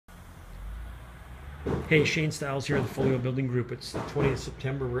Hey, Shane Stiles here at the Folio Building Group. It's the 20th of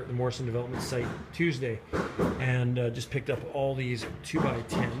September. We're at the Morrison development site Tuesday, and just picked up all these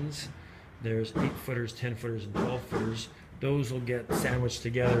 2x10s. There's 8-footers, 10-footers, and 12-footers. Those will get sandwiched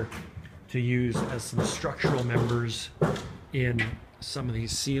together to use as some structural members in some of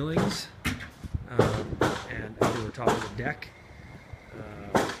these ceilings and over the top of the deck.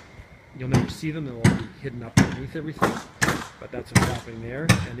 You'll never see them. They'll all be hidden up underneath everything, but that's what's happening there.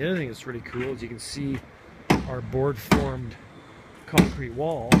 And the other thing that's really cool is you can see our board formed concrete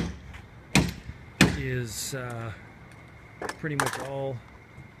wall is pretty much all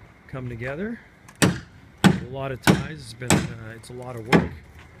come together. A lot of ties. It's a lot of work.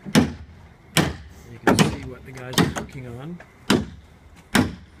 You can see what the guys are working on,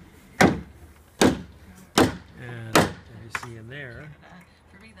 and as you see in there,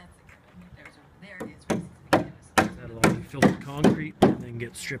 that'll all be filled with concrete and then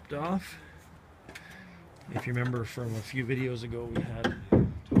get stripped off. If you remember from a few videos ago, we had, and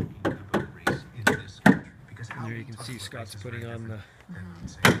there you can see Scott's putting on the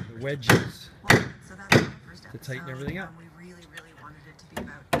wedges to tighten everything up.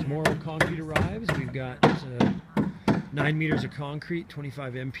 Tomorrow concrete arrives. We've got 9 meters of concrete,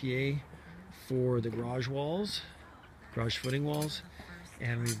 25 MPa for the garage walls, garage footing walls,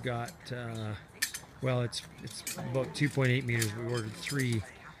 and we've got well, it's about 2.8 meters. We ordered 3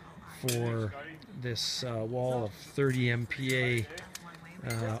 for this wall of 30 MPa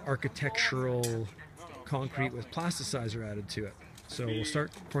architectural concrete with plasticizer added to it. So we'll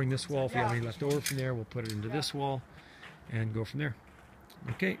start pouring this wall. If we have any left over from there, we'll put it into this wall and go from there.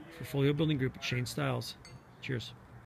 Okay, for Folio Building Group, it's Shane Stiles. Cheers.